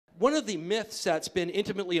one of the myths that's been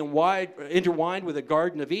intimately intertwined with the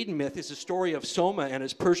Garden of Eden myth is the story of Soma and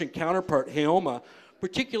his Persian counterpart, Haoma,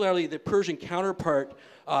 particularly the Persian counterpart,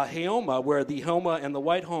 Haoma, where the Haoma and the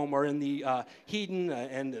white home are in the Eden,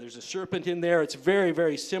 and there's a serpent in there. It's a very,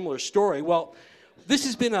 very similar story. Well, this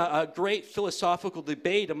has been a great philosophical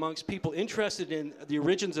debate amongst people interested in the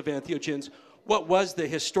origins of entheogens. What was the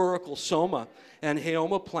historical Soma and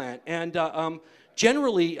Haoma plant? And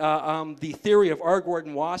generally, the theory of R.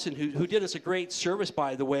 Gordon Wasson, who did us a great service,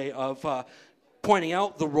 by the way, of pointing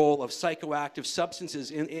out the role of psychoactive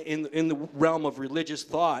substances in the realm of religious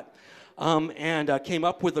thought, and came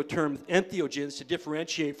up with the term entheogens to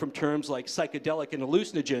differentiate from terms like psychedelic and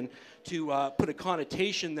hallucinogen, to put a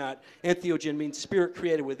connotation that entheogen means spirit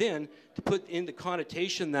created within, to put in the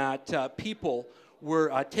connotation that people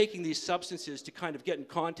were taking these substances to kind of get in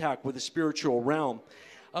contact with the spiritual realm.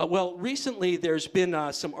 Well, recently there's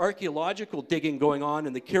been some archaeological digging going on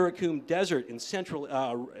in the Karakum Desert in Central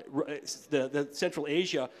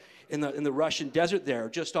Asia, in the Russian desert there,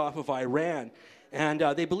 just off of Iran. And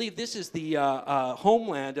they believe this is the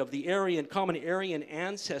homeland of the common Aryan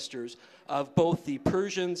ancestors of both the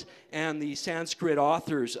Persians and the Sanskrit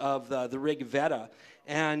authors of the Rig Veda.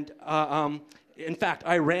 And in fact,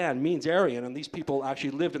 Iran means Aryan, and these people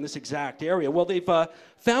actually lived in this exact area. Well, they've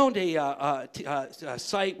found a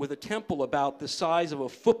site with a temple about the size of a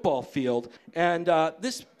football field. And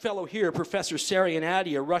this fellow here, Professor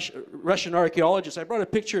Sarianati, a Russian archaeologist, I brought a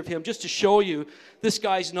picture of him just to show you this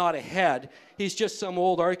guy's not a head. He's just some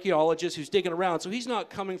old archaeologist who's digging around. So he's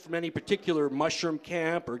not coming from any particular mushroom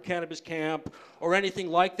camp or cannabis camp or anything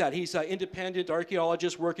like that. He's an independent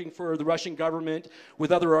archaeologist working for the Russian government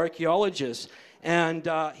with other archaeologists. And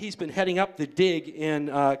he's been heading up the dig in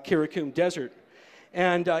Karakum Desert.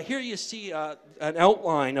 And here you see an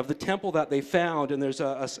outline of the temple that they found, and there's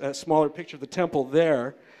a smaller picture of the temple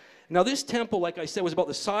there. Now this temple, like I said, was about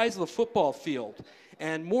the size of the football field,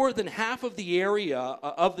 and more than half of the area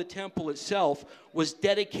of the temple itself was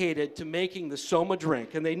dedicated to making the Soma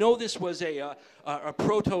drink. And they know this was a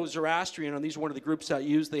proto-Zoroastrian, and these are one of the groups that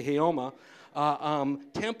used the Haoma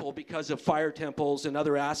temple because of fire temples and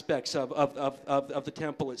other aspects of the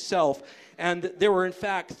temple itself. And there were, in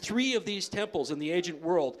fact, 3 of these temples in the ancient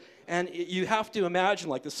world. And you have to imagine,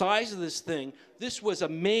 like, the size of this thing. This was a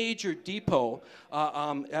major depot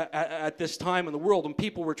at this time in the world, when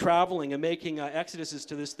people were traveling and making exoduses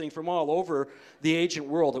to this thing from all over the ancient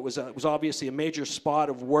world. It was obviously a major spot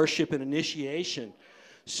of worship and initiation.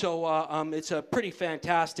 So it's a pretty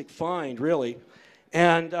fantastic find, really.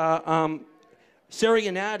 And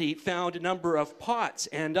Sarianati found a number of pots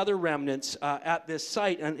and other remnants at this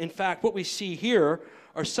site. And in fact, what we see here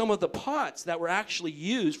are some of the pots that were actually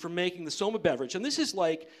used for making the Soma beverage. And this is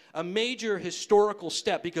like a major historical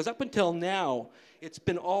step, because up until now, it's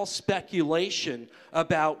been all speculation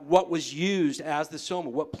about what was used as the Soma,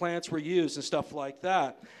 what plants were used and stuff like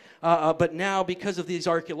that. But now, because of these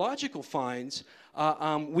archaeological finds,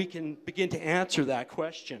 we can begin to answer that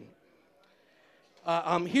question.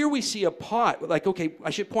 Here we see a pot. Like, okay, I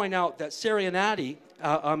should point out that Sarianati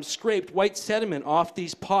scraped white sediment off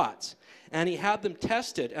these pots, and he had them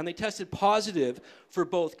tested, and they tested positive for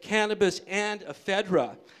both cannabis and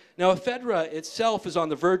ephedra. Now, ephedra itself is on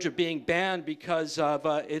the verge of being banned because of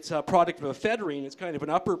it's a product of ephedrine. It's kind of an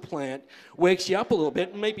upper plant, wakes you up a little bit.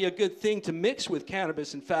 It may be a good thing to mix with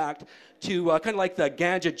cannabis, in fact, to kind of like the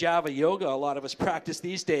Ganja Java yoga a lot of us practice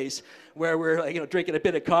these days, where we're drinking a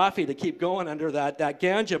bit of coffee to keep going under that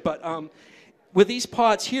ganja. But with these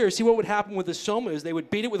pots here, see what would happen with the Soma is they would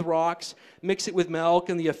beat it with rocks, mix it with milk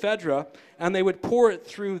and the ephedra, and they would pour it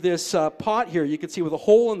through this pot here, you can see, with a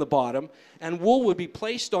hole in the bottom, and wool would be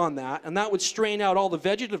placed on that, and that would strain out all the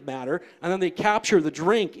vegetative matter, and then they capture the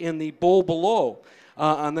drink in the bowl below,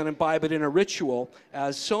 and then imbibe it in a ritual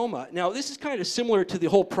as Soma. Now, this is kind of similar to the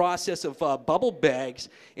whole process of bubble bags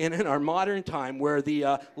in our modern time, where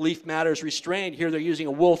the leaf matter is restrained. Here they're using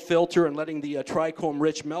a wool filter and letting the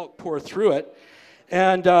trichome-rich milk pour through it.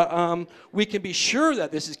 And we can be sure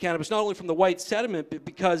that this is cannabis, not only from the white sediment, but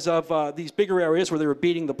because of these bigger areas where they were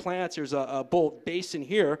beating the plants. There's a bowl basin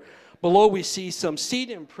here. Below we see some seed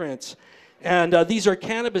imprints. And these are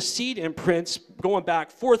cannabis seed imprints going back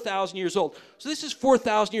 4,000 years old. So this is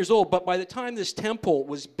 4,000 years old, but by the time this temple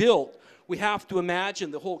was built, we have to imagine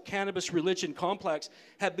the whole cannabis religion complex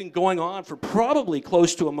had been going on for probably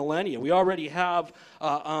close to a millennia. We already have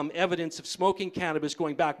evidence of smoking cannabis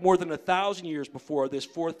going back more than 1,000 years before this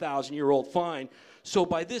 4,000-year-old find. So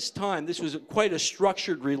by this time, this was quite a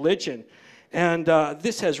structured religion. And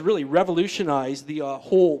this has really revolutionized the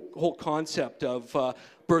whole concept of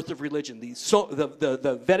birth of religion.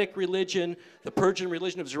 The Vedic religion, the Persian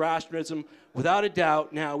religion of Zoroastrianism, without a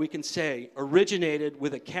doubt, now we can say, originated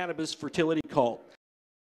with a cannabis fertility cult.